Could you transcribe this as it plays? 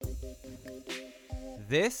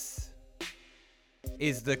This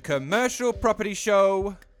is the Commercial Property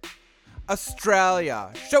Show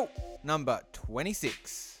Australia, show number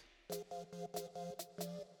 26.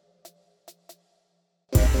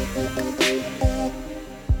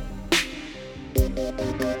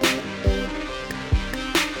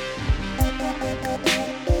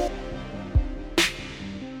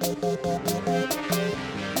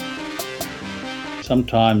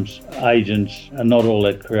 Sometimes agents are not all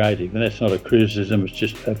that creative, and that's not a criticism, it's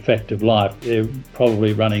just a fact of life. They're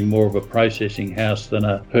probably running more of a processing house than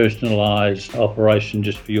a personalised operation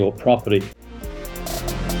just for your property.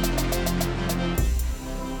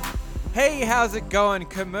 Hey, how's it going,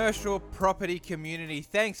 commercial property community?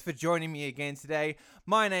 Thanks for joining me again today.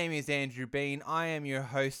 My name is Andrew Bean. I am your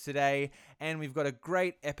host today, and we've got a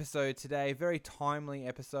great episode today, very timely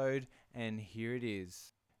episode, and here it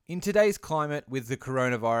is. In today's climate with the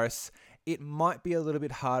coronavirus, it might be a little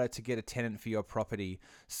bit harder to get a tenant for your property.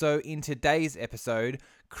 So in today's episode,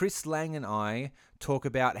 Chris Lang and I talk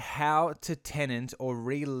about how to tenant or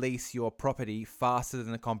release your property faster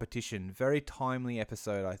than the competition. Very timely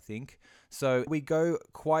episode, I think. So we go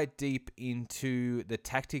quite deep into the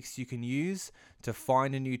tactics you can use to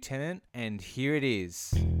find a new tenant, and here it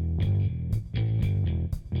is.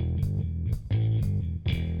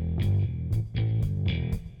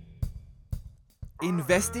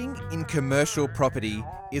 Investing in commercial property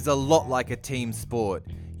is a lot like a team sport.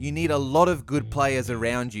 You need a lot of good players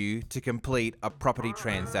around you to complete a property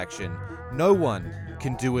transaction. No one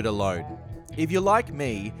can do it alone. If you're like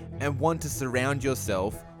me and want to surround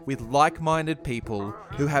yourself with like-minded people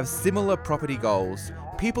who have similar property goals,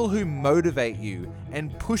 people who motivate you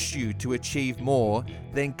and push you to achieve more,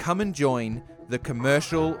 then come and join the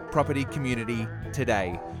commercial property community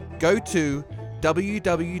today. Go to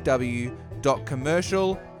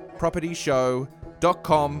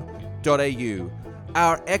www.commercialpropertyshow.com.au.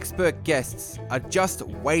 Our expert guests are just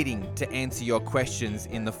waiting to answer your questions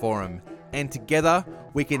in the forum, and together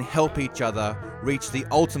we can help each other reach the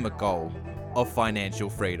ultimate goal of financial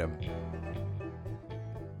freedom.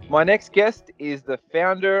 My next guest is the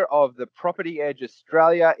founder of the Property Edge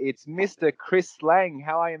Australia. It's Mr. Chris Lang.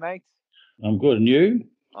 How are you, mate? I'm good, and you?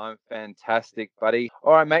 I'm fantastic, buddy.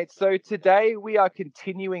 All right, mate. So today we are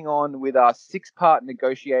continuing on with our 6-part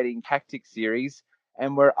negotiating tactics series,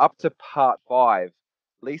 and we're up to part 5,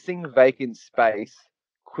 leasing vacant space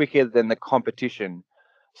quicker than the competition.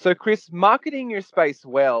 So, Chris, marketing your space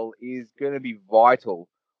well is going to be vital.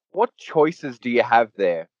 What choices do you have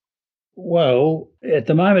there? Well, at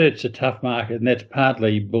the moment it's a tough market, and that's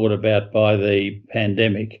partly brought about by the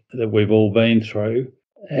pandemic that we've all been through.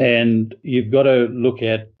 And you've got to look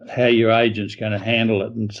at how your agent's going to handle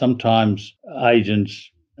it. And sometimes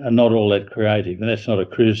agents are not all that creative, and that's not a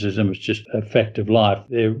criticism, it's just a fact of life.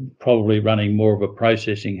 They're probably running more of a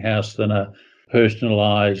processing house than a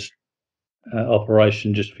personalised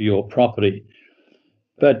operation just for your property.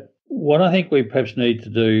 But what I think we perhaps need to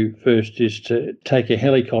do first is to take a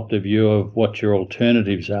helicopter view of what your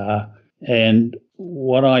alternatives are. And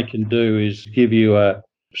what I can do is give you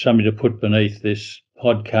something to put beneath this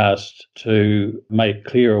podcast to make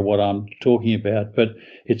clearer what I'm talking about. But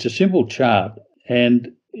it's a simple chart,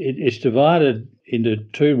 and it's divided into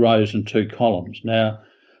 2 rows and 2 columns. Now,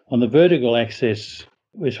 on the vertical axis,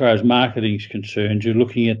 as far as marketing is concerned, you're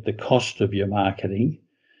looking at the cost of your marketing.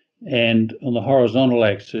 And on the horizontal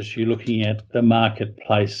axis, you're looking at the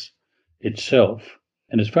marketplace itself.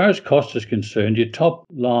 And as far as cost is concerned, your top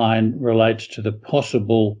line relates to the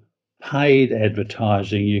possible paid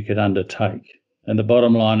advertising you could undertake. And the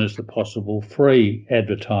bottom line is the possible free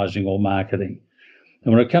advertising or marketing.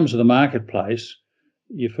 And when it comes to the marketplace,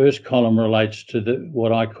 your first column relates to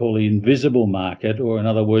what I call the invisible market, or in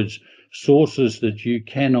other words, sources that you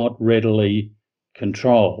cannot readily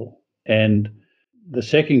control. And the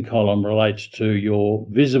second column relates to your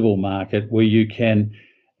visible market, where you can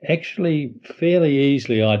actually fairly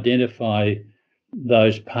easily identify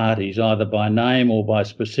those parties either by name or by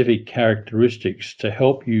specific characteristics to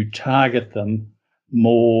help you target them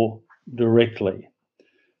more directly.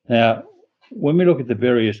 Now, when we look at the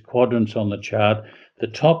various quadrants on the chart, the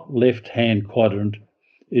top left-hand quadrant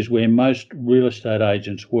is where most real estate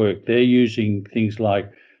agents work. They're using things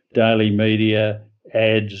like daily media,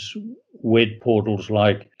 ads, web portals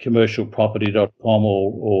like commercialproperty.com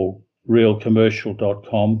or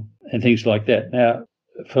realcommercial.com and things like that. Now,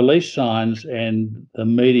 for lease signs and the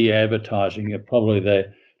media advertising are probably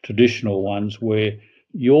the traditional ones where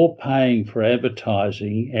you're paying for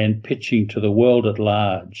advertising and pitching to the world at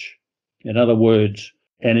large. In other words,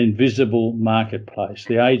 an invisible marketplace.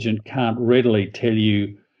 The agent can't readily tell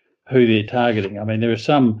you who they're targeting. I mean, there are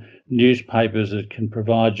some newspapers that can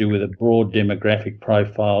provide you with a broad demographic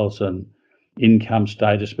profiles and income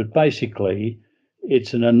status, but basically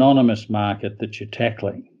it's an anonymous market that you're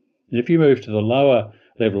tackling. And if you move to the lower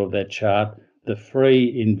level of that chart, the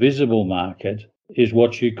free invisible market is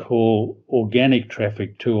what you call organic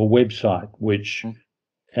traffic to a website, which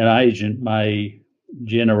an agent may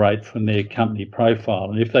generate from their company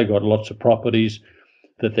profile. And if they've got lots of properties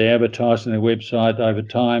that they advertise on their website over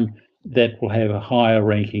time, that will have higher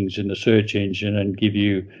rankings in the search engine and give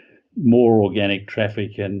you more organic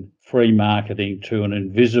traffic and free marketing to an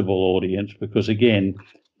invisible audience, because again,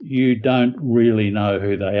 you don't really know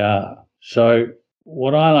who they are. So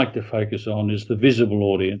what I like to focus on is the visible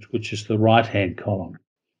audience, which is the right-hand column.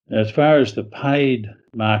 Now, as far as the paid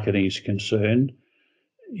marketing is concerned,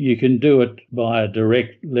 you can do it by a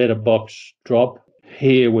direct letterbox drop.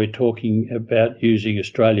 Here we're talking about using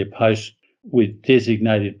Australia Post with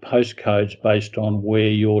designated postcodes based on where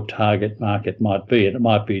your target market might be. And it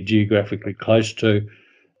might be geographically close to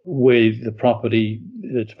where the property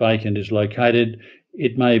that's vacant is located.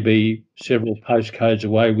 It may be several postcodes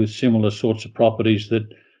away with similar sorts of properties that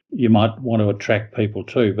you might want to attract people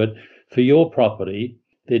to. But for your property,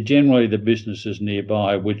 they're generally the businesses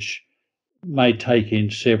nearby, which may take in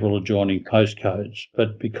several adjoining postcodes.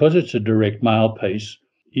 But because it's a direct mail piece,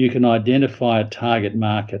 you can identify a target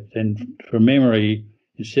market. And from memory,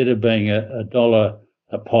 instead of being a dollar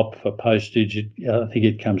a pop for postage, I think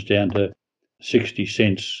it comes down to 60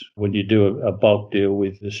 cents when you do a bulk deal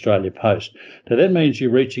with Australia Post. So that means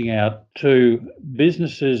you're reaching out to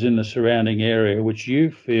businesses in the surrounding area which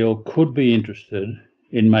you feel could be interested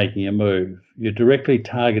in making a move. You're directly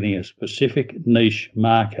targeting a specific niche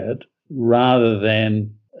market rather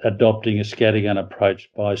than adopting a scattergun approach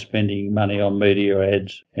by spending money on media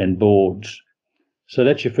ads and boards. So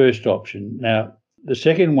that's your first option. Now, the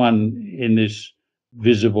second one in this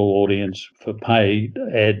visible audience for paid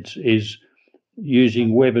ads is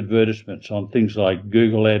using web advertisements on things like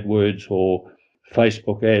Google AdWords or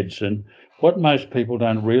Facebook ads. And what most people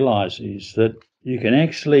don't realise is that you can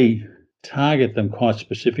actually target them quite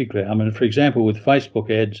specifically. I mean, for example, with Facebook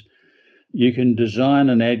ads, you can design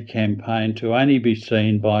an ad campaign to only be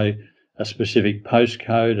seen by a specific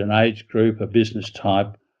postcode, an age group, a business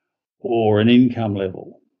type, or an income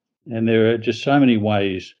level. And there are just so many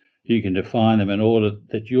ways you can define them in order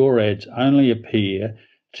that your ads only appear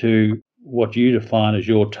to what you define as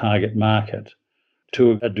your target market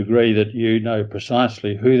to a degree that you know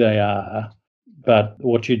precisely who they are, but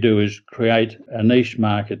what you do is create a niche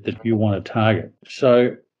market that you want to target.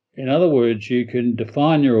 So, in other words, you can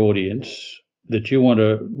define your audience that you want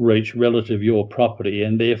to reach relative to your property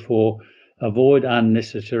and therefore avoid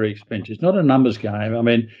unnecessary expense. It's not a numbers game. I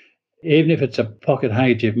mean, even if it's a pocket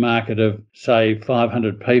handkerchief market of, say,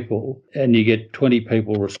 500 people and you get 20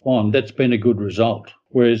 people respond, that's been a good result.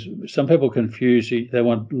 Whereas some people confuse, they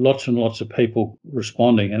want lots and lots of people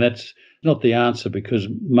responding, and that's not the answer because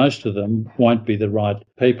most of them won't be the right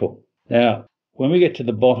people. Now, when we get to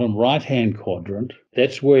the bottom right-hand quadrant,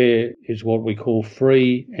 that's where is what we call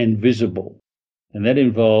free and visible. And that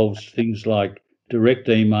involves things like direct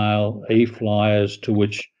email, e-flyers, to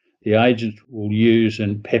which the agents will use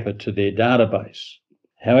and pepper to their database.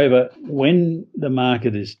 However, when the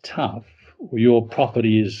market is tough, or your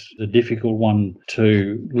property is a difficult one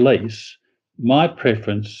to lease, my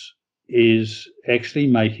preference is actually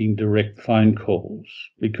making direct phone calls,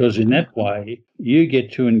 because in that way you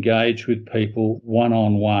get to engage with people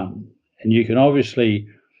one-on-one, and you can obviously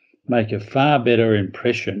make a far better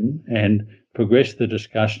impression and progress the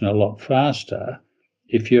discussion a lot faster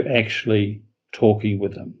if you're actually talking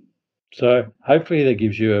with them. So hopefully that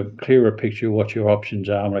gives you a clearer picture of what your options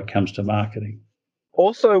are when it comes to marketing.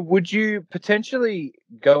 Also, would you potentially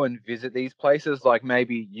go and visit these places? Like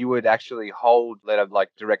maybe you would actually hold letter like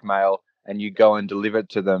direct mail and you go and deliver it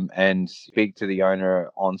to them and speak to the owner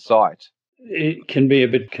on site? It can be a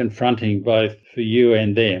bit confronting both for you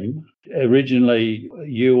and them. Originally,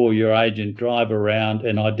 you or your agent drive around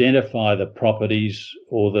and identify the properties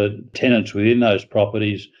or the tenants within those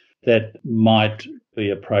properties that might be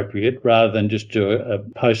appropriate rather than just do a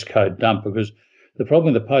postcode dump, because the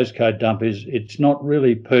problem with the postcode dump is it's not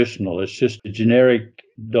really personal. It's just a generic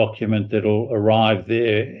document that'll arrive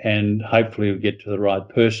there and hopefully will get to the right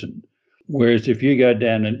person. Whereas if you go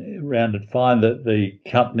down and around and find that the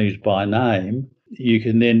companies by name, you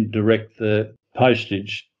can then direct the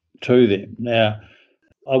postage to them. Now,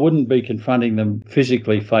 I wouldn't be confronting them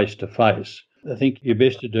physically face to face. I think your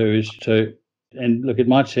best to do is to, and look, it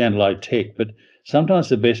might sound low tech, but sometimes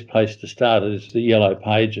the best place to start is the yellow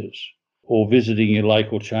pages or visiting your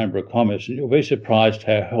local Chamber of Commerce, and you'll be surprised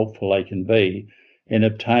how helpful they can be in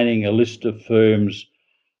obtaining a list of firms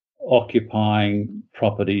occupying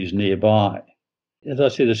properties nearby. As I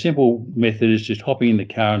said, a simple method is just hopping in the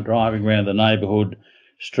car and driving around the neighbourhood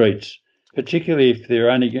streets, particularly if there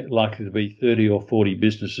are only likely to be 30 or 40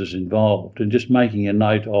 businesses involved, and just making a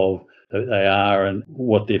note of who they are and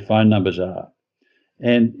what their phone numbers are.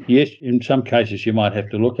 And yes, in some cases you might have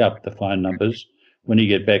to look up the phone numbers when you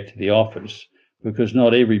get back to the office, because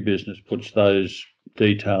not every business puts those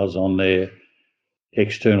details on their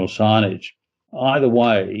external signage. Either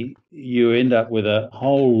way, you end up with a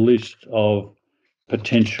whole list of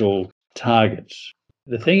potential targets.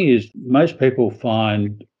 The thing is, most people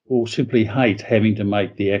find or simply hate having to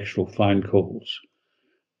make the actual phone calls.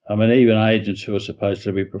 I mean, even agents who are supposed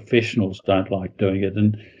to be professionals don't like doing it.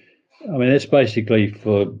 And I mean, that's basically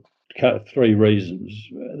for three reasons.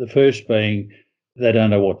 The first being they don't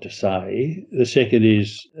know what to say. The second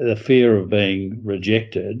is the fear of being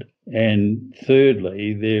rejected. And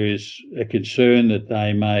thirdly, there is a concern that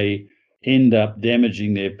they may end up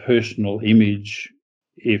damaging their personal image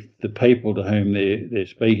if the people to whom they're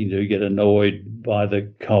speaking to get annoyed by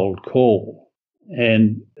the cold call.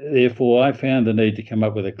 And therefore, I found the need to come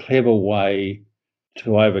up with a clever way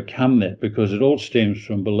to overcome that, because it all stems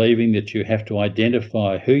from believing that you have to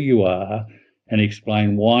identify who you are and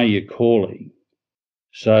explain why you're calling.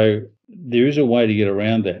 So there is a way to get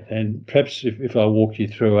around that. And perhaps if I walk you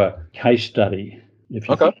through a case study, if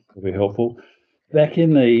you think it will be helpful. Back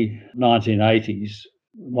in the 1980s,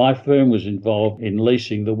 my firm was involved in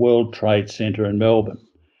leasing the World Trade Center in Melbourne.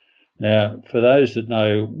 Now, for those that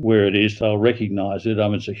know where it is, they'll recognise it. I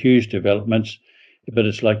mean, it's a huge development, but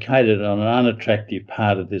it's located on an unattractive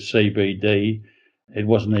part of the CBD. It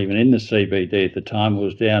wasn't even in the CBD at the time. It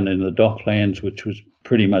was down in the Docklands, which was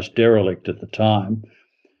pretty much derelict at the time.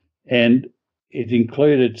 And it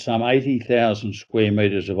included some 80,000 square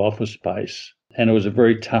metres of office space, and it was a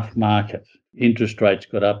very tough market. Interest rates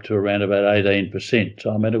got up to around about 18%.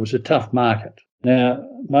 So, I mean, it was a tough market. Now,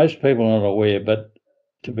 most people are not aware, but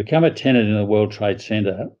to become a tenant in the World Trade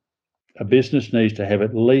Center, a business needs to have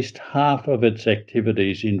at least half of its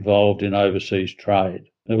activities involved in overseas trade.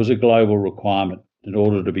 There was a global requirement in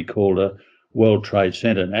order to be called a World Trade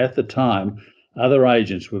Center. And at the time, other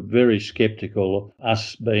agents were very sceptical of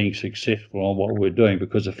us being successful on what we're doing,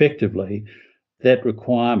 because effectively that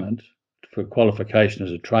requirement for qualification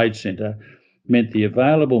as a trade centre meant the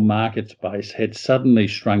available market space had suddenly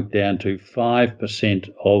shrunk down to 5%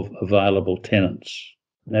 of available tenants.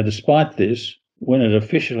 Now, despite this, when it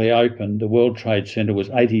officially opened, the World Trade Center was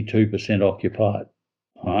 82% occupied.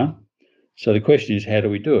 All right? So the question is, how do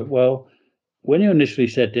we do it? Well, when you initially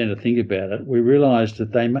sat down to think about it, we realised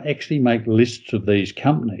that they actually make lists of these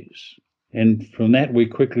companies. And from that, we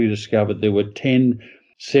quickly discovered there were 10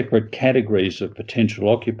 separate categories of potential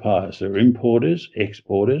occupiers. There are importers,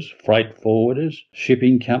 exporters, freight forwarders,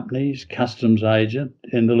 shipping companies, customs agent,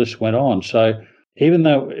 and the list went on. So even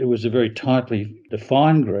though it was a very tightly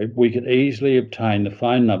defined group, we could easily obtain the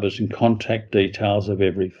phone numbers and contact details of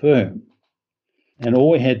every firm. And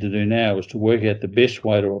all we had to do now was to work out the best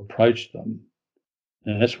way to approach them.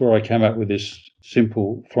 And that's where I came up with this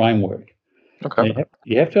simple framework. Okay.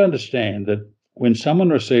 You have to understand that when someone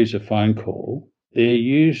receives a phone call, they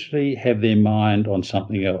usually have their mind on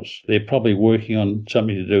something else. They're probably working on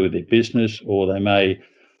something to do with their business, or they may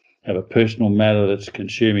have a personal matter that's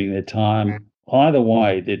consuming their time. Either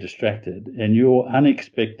way, they're distracted, and your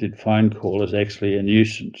unexpected phone call is actually a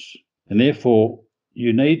nuisance. And therefore,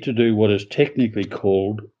 you need to do what is technically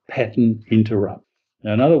called pattern interrupt.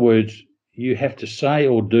 Now, in other words, you have to say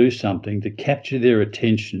or do something to capture their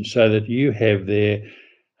attention so that you have their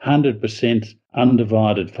 100%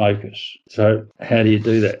 undivided focus. So how do you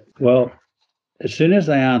do that? Well, as soon as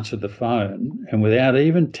they answered the phone, and without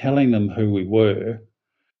even telling them who we were,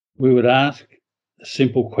 we would ask a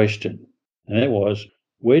simple question. And that was,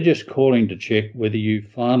 we're just calling to check whether you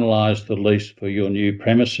finalised the lease for your new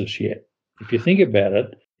premises yet. If you think about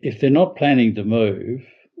it, if they're not planning to move,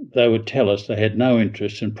 they would tell us they had no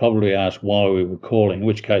interest and probably ask why we were calling, in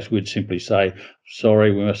which case we'd simply say,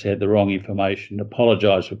 sorry, we must have had the wrong information,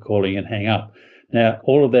 apologise for calling and hang up. Now,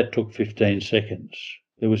 all of that took 15 seconds.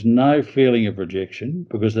 There was no feeling of rejection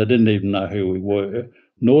because they didn't even know who we were,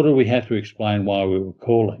 nor did we have to explain why we were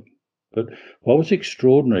calling. But what was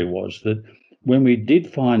extraordinary was that when we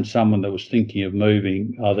did find someone that was thinking of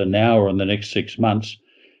moving either now or in the next 6 months,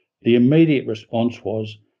 the immediate response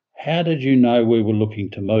was, how did you know we were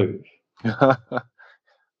looking to move?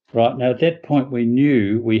 Right, now at that point we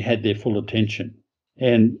knew we had their full attention.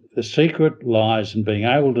 And the secret lies in being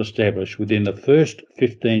able to establish within the first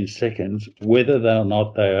 15 seconds whether or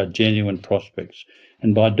not they are genuine prospects.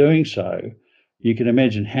 And by doing so, you can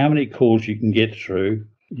imagine how many calls you can get through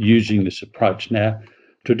using this approach. Now,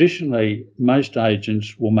 traditionally, most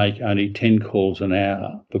agents will make only 10 calls an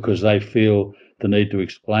hour because they feel the need to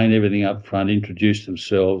explain everything up front, introduce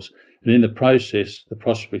themselves, and in the process, the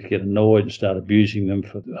prospects get annoyed and start abusing them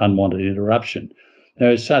for unwanted interruption. Now,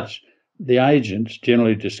 as such, the agents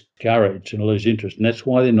generally discourage and lose interest, and that's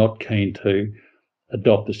why they're not keen to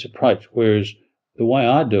adopt this approach, whereas the way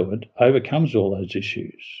I do it overcomes all those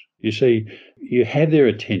issues. You see, you have their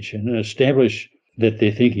attention and establish that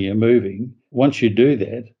they're thinking of moving. Once you do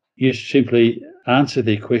that, you simply answer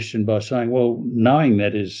their question by saying, well, knowing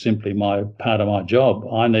that is simply part of my job.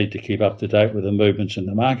 I need to keep up to date with the movements in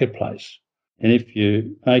the marketplace. And if you're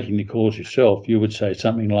making the calls yourself, you would say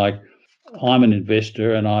something like, I'm an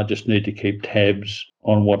investor and I just need to keep tabs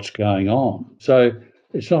on what's going on. So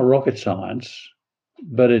it's not rocket science,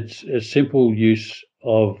 but it's a simple use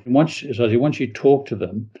of once you talk to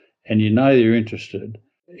them and you know they're interested,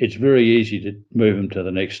 it's very easy to move them to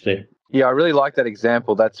the next step. Yeah, I really like that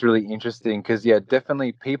example. That's really interesting because, yeah,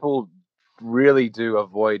 definitely people really do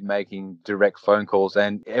avoid making direct phone calls.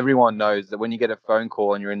 And everyone knows that when you get a phone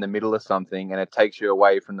call and you're in the middle of something and it takes you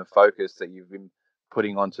away from the focus that you've been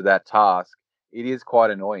putting onto that task, it is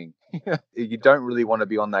quite annoying. You don't really want to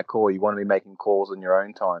be on that call. You want to be making calls on your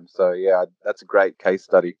own time. So, yeah, that's a great case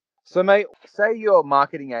study. So, mate, say you're a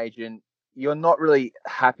marketing agent, you're not really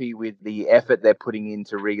happy with the effort they're putting in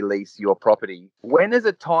to release your property. When is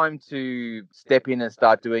it time to step in and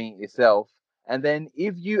start doing it yourself? And then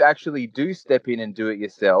if you actually do step in and do it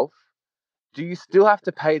yourself, do you still have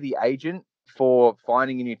to pay the agent for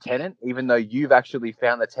finding a new tenant, even though you've actually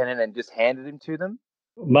found the tenant and just handed him to them?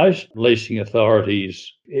 Most leasing authorities,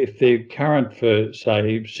 if they're current for,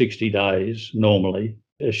 say, 60 days normally,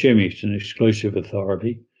 assuming it's an exclusive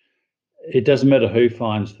authority, it doesn't matter who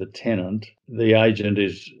finds the tenant, the agent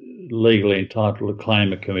is legally entitled to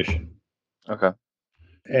claim a commission. Okay.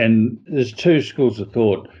 And there's two schools of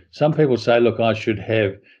thought. Some people say, look, I should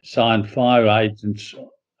have signed 5 agents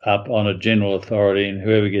up on a general authority and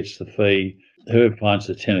whoever gets the fee, whoever finds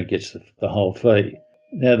the tenant gets the whole fee.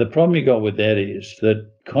 Now, the problem you got with that is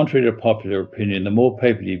that, contrary to popular opinion, the more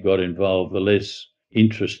people you've got involved, the less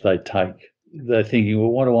interest they take. They're thinking, well,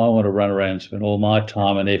 what do I want to run around and spend all my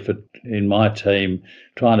time and effort in my team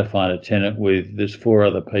trying to find a tenant with there's 4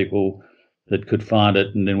 other people that could find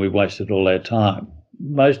it, and then we've wasted all our time.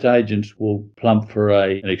 Most agents will plump for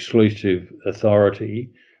an exclusive authority.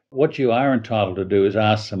 What you are entitled to do is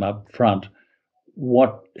ask them up front,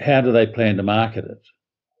 how do they plan to market it?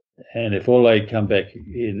 And if all they come back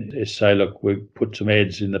in is say, look, we put some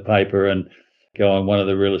ads in the paper and go on one of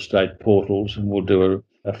the real estate portals and we'll do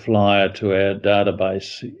a flyer to our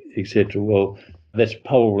database, etc., well, that's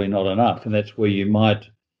probably not enough. And that's where you might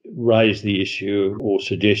raise the issue or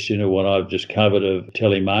suggestion of what I've just covered of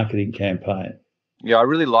telemarketing campaign. Yeah, I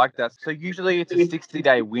really like that. So usually it's a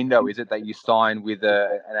 60-day window, is it, that you sign with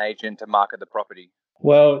an agent to market the property?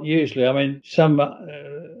 Well, usually, I mean, some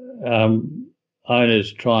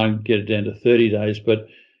owners try and get it down to 30 days, but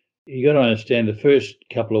you got to understand the first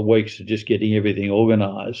couple of weeks are just getting everything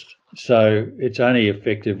organised. So it's only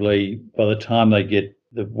effectively by the time they get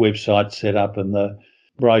the website set up and the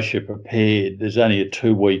brochure prepared, there's only a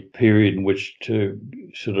 2-week period in which to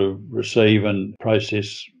sort of receive and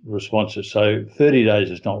process responses. So 30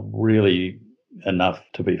 days is not really enough,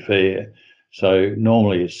 to be fair. So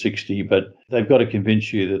normally it's 60, but they've got to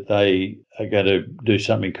convince you that they are going to do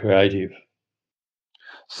something creative.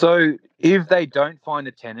 So if they don't find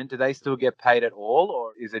a tenant, do they still get paid at all,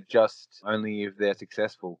 or is it just only if they're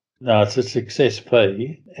successful? No, it's a success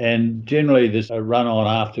fee. And generally there's a run on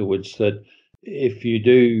afterwards that if you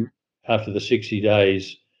do, after the 60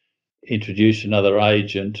 days, introduce another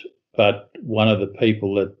agent, but one of the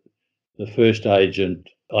people that the first agent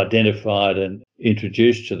identified and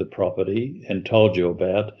introduced to the property and told you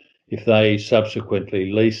about, if they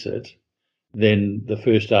subsequently lease it, then the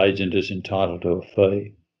first agent is entitled to a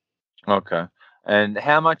fee. Okay. And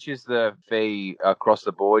how much is the fee across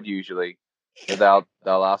the board usually that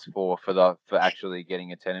they'll ask for actually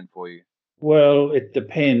getting a tenant for you? Well, it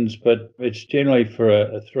depends, but it's generally for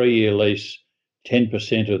a 3-year lease,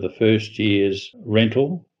 10% of the first year's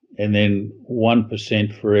rental, and then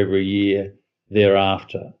 1% for every year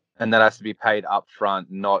thereafter. And that has to be paid up front,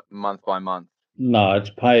 not month by month? No, it's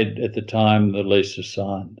paid at the time the lease is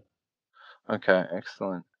signed. Okay,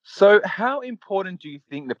 excellent. So how important do you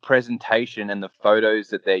think the presentation and the photos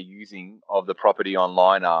that they're using of the property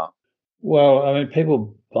online are? Well, I mean,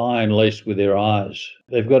 people buy and lease with their eyes.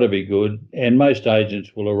 They've got to be good. And most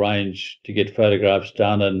agents will arrange to get photographs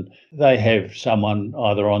done, and they have someone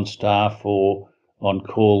either on staff or on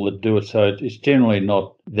call that do it. So it's generally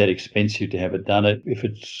not that expensive to have it done. If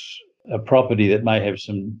it's a property that may have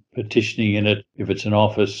some partitioning in it, if it's an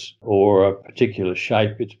office or a particular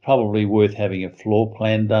shape, it's probably worth having a floor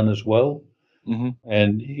plan done as well. Mm-hmm.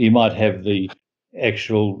 And you might have the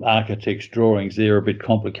actual architect's drawings. They're a bit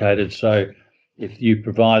complicated. So if you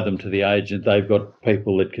provide them to the agent, they've got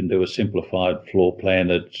people that can do a simplified floor plan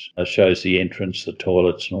that shows the entrance, the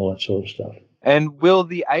toilets and all that sort of stuff. And will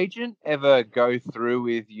the agent ever go through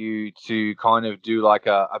with you to kind of do like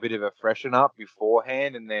a bit of a freshen up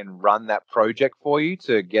beforehand and then run that project for you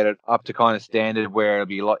to get it up to kind of standard where it'll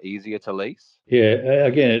be a lot easier to lease? Yeah,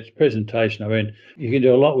 again, it's presentation. I mean, you can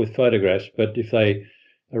do a lot with photographs, but if they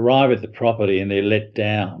arrive at the property and they're let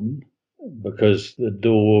down because the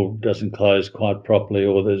door doesn't close quite properly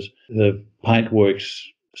or there's the paintwork's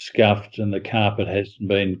scuffed and the carpet hasn't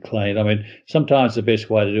been cleaned. I mean, sometimes the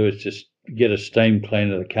best way to do it is just get a steam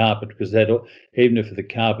clean of the carpet, because that, even if the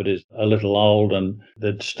carpet is a little old, and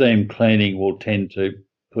the steam cleaning will tend to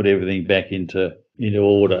put everything back into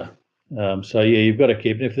order. So yeah, you've got to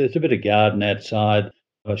keep, if there's a bit of garden outside,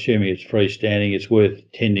 assuming it's freestanding, it's worth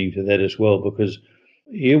tending to that as well, because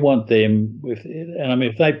you want them and I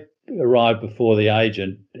mean, if they arrive before the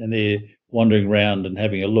agent and they're wandering around and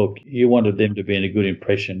having a look, you wanted them to be in a good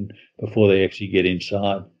impression before they actually get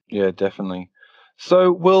inside. Yeah, definitely.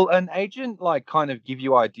 So will an agent like kind of give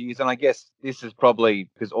you ideas? And I guess this is probably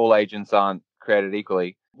because all agents aren't created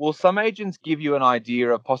equally. Will some agents give you an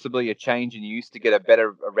idea of possibly a change in use to get a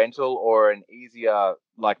better rental or an easier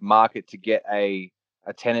like market to get a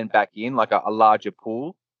tenant back in, like a larger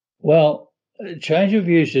pool? Well, change of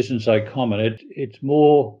use isn't so common. It's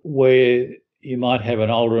more where you might have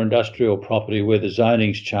an older industrial property where the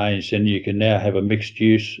zoning's changed and you can now have a mixed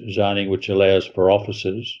use zoning which allows for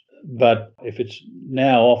offices. But if it's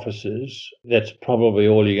now offices, that's probably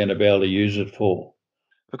all you're going to be able to use it for.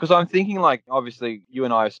 Because I'm thinking, like, obviously, you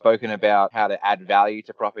and I have spoken about how to add value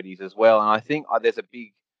to properties as well. And I think there's a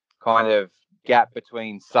big kind of gap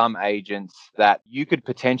between some agents that you could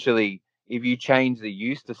potentially, if you change the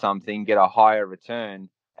use to something, get a higher return,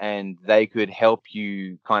 and they could help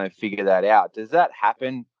you kind of figure that out. Does that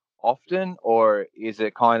happen often, or is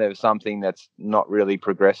it kind of something that's not really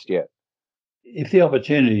progressed yet? If the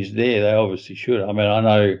opportunity is there, they obviously should. I mean, I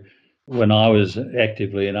know when I was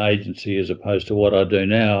actively an agency as opposed to what I do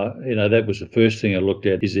now, that was the first thing I looked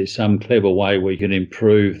at. Is there some clever way we can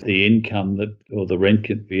improve the income or the rent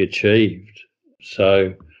can be achieved?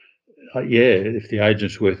 So, yeah, if the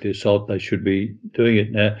agent's worth their salt, they should be doing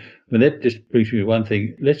it. Now, I mean, that just brings me to one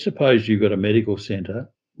thing. Let's suppose you've got a medical centre.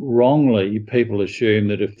 Wrongly, people assume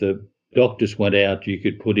that if the doctors went out, you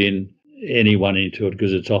could put in anyone into it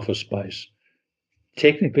because it's office space.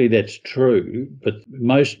 Technically, that's true, but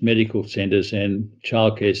most medical centres and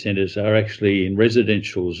childcare centres are actually in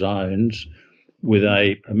residential zones with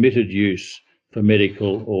a permitted use for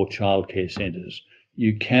medical or childcare centres.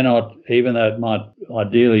 You cannot, even though it might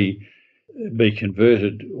ideally be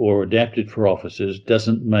converted or adapted for offices,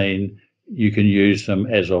 doesn't mean you can use them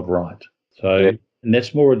as of right. So, yeah. And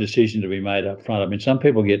that's more a decision to be made up front. I mean, some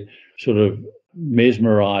people get sort of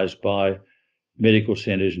mesmerised by medical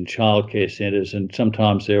centres and childcare centres, and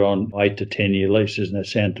sometimes they're on 8 to 10 year leases and they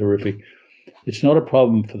sound terrific. It's not a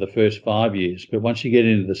problem for the first 5 years, but once you get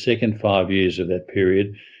into the second 5 years of that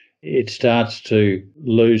period, it starts to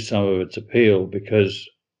lose some of its appeal, because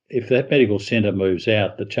if that medical centre moves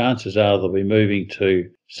out, the chances are they'll be moving to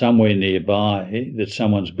somewhere nearby that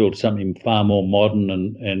someone's built something far more modern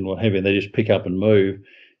and what have you. They just pick up and move.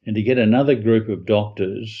 And to get another group of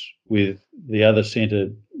doctors with the other centre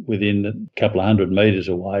within a couple of 100 metres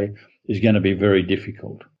away is going to be very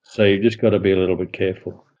difficult. So you've just got to be a little bit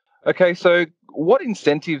careful. Okay, so what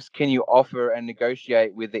incentives can you offer and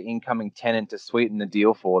negotiate with the incoming tenant to sweeten the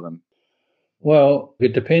deal for them? Well,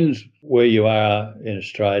 it depends where you are in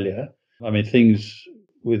Australia. I mean, things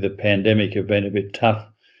with the pandemic have been a bit tough,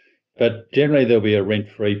 but generally there'll be a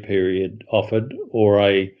rent-free period offered or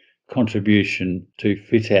a contribution to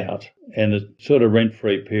fit out. And the sort of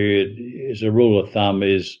rent-free period, as a rule of thumb,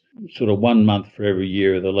 is sort of 1 month for every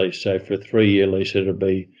year of the lease. So for a 3-year lease, it'll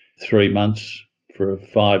be 3 months. For a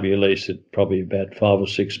 5-year lease, it's probably about 5 or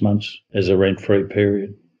 6 months as a rent-free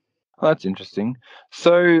period. Oh, that's interesting.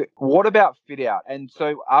 So what about fit out? And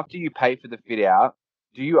so after you pay for the fit out,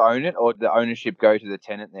 do you own it or does the ownership go to the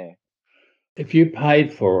tenant there? If you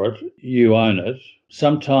paid for it, you own it.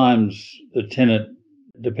 Sometimes the tenant,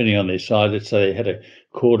 depending on their size, let's say they had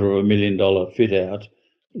 $250,000 fit out,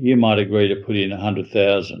 you might agree to put in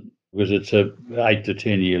 100,000 because it's a 8 to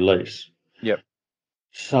 10 year lease. Yep.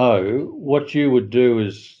 So what you would do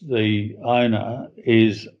as the owner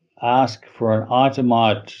is ask for an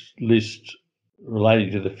itemized list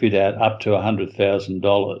relating to the fit out up to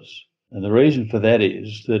 $100,000. And the reason for that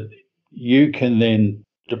is that you can then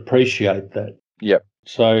depreciate that. Yep.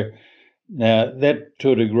 So now that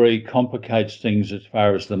to a degree complicates things as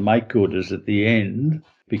far as the make good is at the end,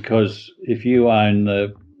 because if you own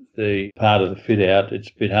the part of the fit out, it's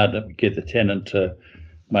a bit hard to get the tenant to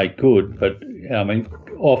make good. But I mean,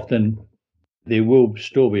 often there will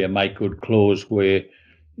still be a make good clause where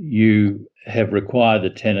you have required the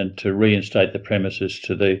tenant to reinstate the premises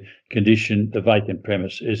to the condition, the vacant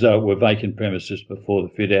premise, as though it were vacant premises before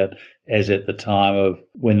the fit out, as at the time of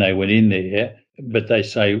when they went in there. But they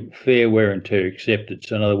say fair wear and tear accepted.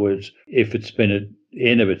 So in other words, if it's been at the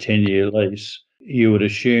end of a 10-year lease, you would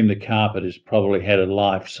assume the carpet has probably had a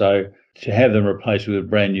life. So to have them replaced with a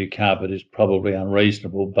brand new carpet is probably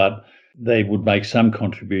unreasonable, but they would make some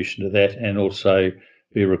contribution to that and also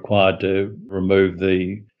be required to remove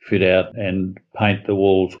the fit out and paint the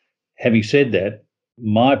walls. Having said that,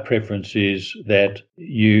 my preference is that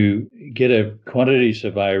you get a quantity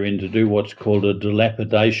surveyor in to do what's called a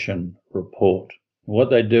dilapidation report. What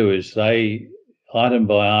they do is they, item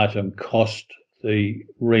by item, cost the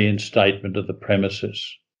reinstatement of the premises.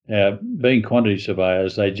 Now, being quantity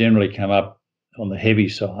surveyors, they generally come up on the heavy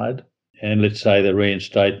side, and let's say the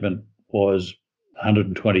reinstatement was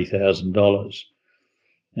 $120,000.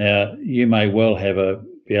 Now, you may well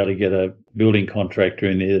be able to get a building contractor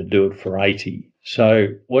in there to do it for 80. So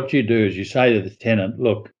what you do is you say to the tenant,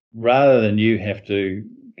 look, rather than you have to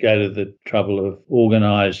go to the trouble of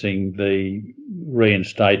organising the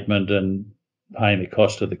reinstatement and paying the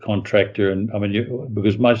cost of the contractor, and I mean,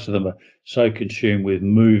 because most of them are so consumed with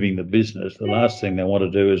moving the business, the last thing they want to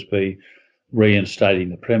do is be reinstating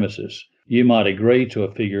the premises. You might agree to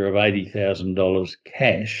a figure of $80,000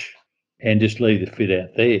 cash and just leave the fit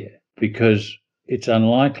out there, because it's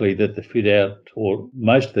unlikely that the fit out, or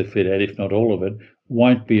most of the fit out, if not all of it,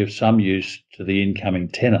 won't be of some use to the incoming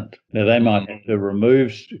tenant. Now, they might have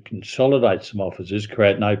to consolidate some offices,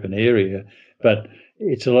 create an open area, but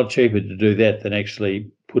it's a lot cheaper to do that than actually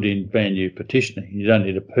put in brand new partitioning. You don't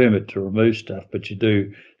need a permit to remove stuff, but you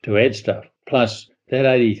do to add stuff. Plus, that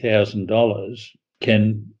 $80,000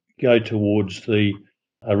 can go towards a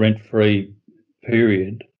rent-free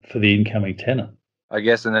period for the incoming tenant. I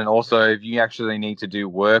guess, and then also if you actually need to do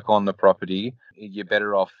work on the property, you're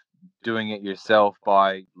better off doing it yourself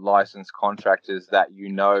by licensed contractors that you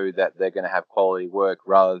know that they're going to have quality work,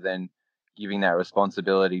 rather than giving that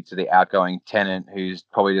responsibility to the outgoing tenant who's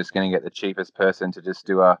probably just going to get the cheapest person to just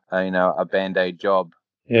do a Band-Aid job.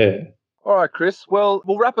 Yeah. All right, Chris. Well,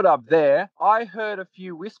 we'll wrap it up there. I heard a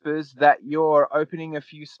few whispers that you're opening a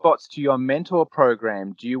few spots to your mentor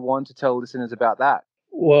program. Do you want to tell listeners about that?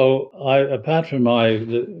 Well, apart from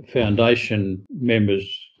the foundation members,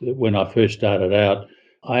 when I first started out,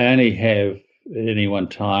 I only have at any one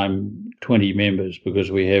time 20 members,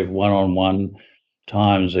 because we have one-on-one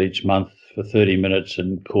times each month for 30 minutes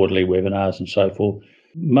and quarterly webinars and so forth.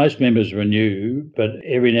 Most members renew, but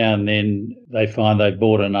every now and then they find they've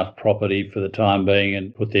bought enough property for the time being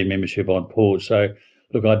and put their membership on pause. So,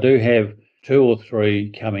 look, I do have 2 or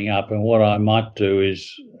 3 coming up, and what I might do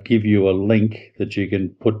is give you a link that you can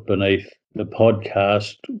put beneath the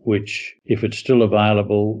podcast, which, if it's still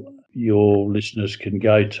available, your listeners can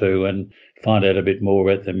go to and find out a bit more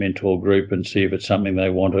about the mentor group and see if it's something they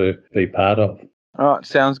want to be part of. All right,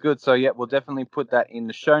 sounds good. So, yeah, we'll definitely put that in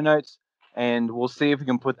the show notes, and we'll see if we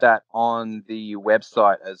can put that on the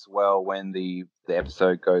website as well when the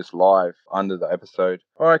episode goes live under the episode.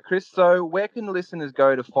 All right, Chris, so where can listeners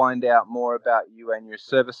go to find out more about you and your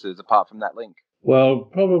services apart from that link? Well,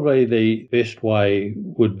 probably the best way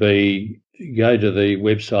would be go to the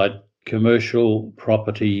website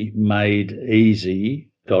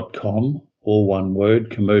commercialpropertymadeeasy.com, all one word,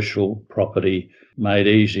 Commercial Property Made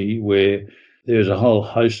Easy, where there's a whole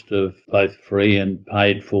host of both free and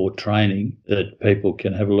paid for training that people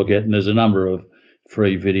can have a look at, and there's a number of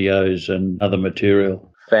free videos and other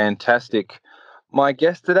material. Fantastic. My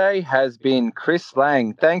guest today has been Chris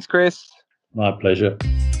Lang. Thanks, Chris. My pleasure.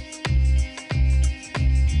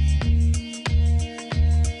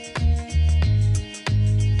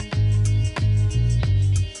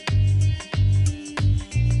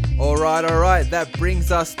 All right. That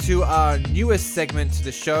brings us to our newest segment to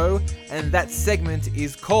the show, and that segment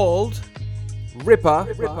is called Ripper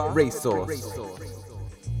Resource.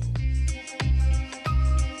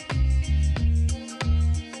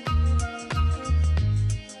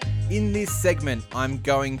 In this segment, I'm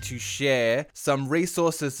going to share some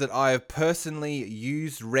resources that I have personally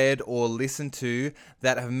used, read, or listened to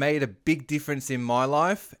that have made a big difference in my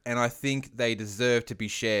life, and I think they deserve to be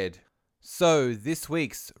shared. So, this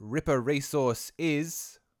week's Ripper resource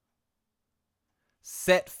is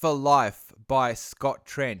Set for Life by Scott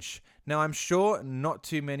Trench. Now, I'm sure not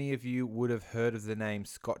too many of you would have heard of the name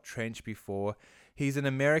Scott Trench before. He's an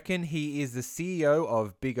American. He is the CEO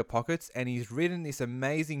of Bigger Pockets, and he's written this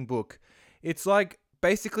amazing book. It's like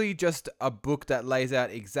basically just a book that lays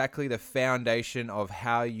out exactly the foundation of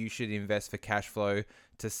how you should invest for cash flow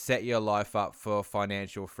to set your life up for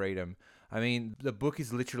financial freedom. I mean, the book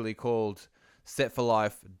is literally called Set for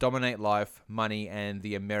Life, Dominate Life, Money, and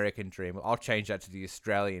the American Dream. I'll change that to the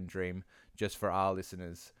Australian Dream just for our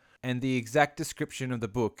listeners. And the exact description of the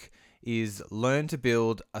book is learn to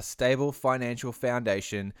build a stable financial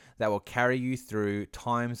foundation that will carry you through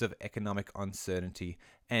times of economic uncertainty.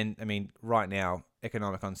 And I mean, right now,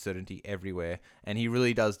 economic uncertainty everywhere, and he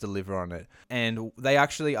really does deliver on it. And they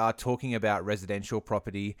actually are talking about residential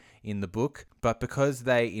property in the book, but because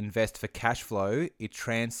they invest for cash flow, it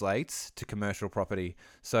translates to commercial property.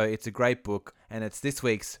 So it's a great book, and it's this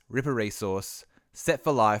week's Ripper resource, Set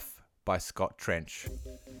for Life by Scott Trench.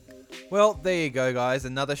 Well, there you go, guys.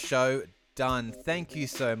 Another show done. Thank you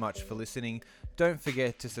so much for listening. Don't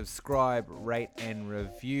forget to subscribe, rate, and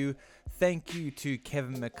review. Thank you to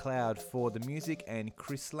Kevin MacLeod for the music and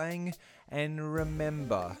Chris Lang. And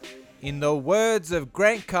remember, in the words of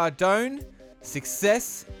Grant Cardone,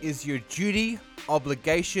 success is your duty,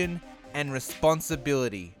 obligation, and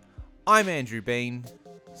responsibility. I'm Andrew Bean,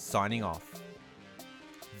 signing off.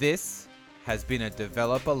 This has been a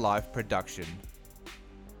Developer Life production.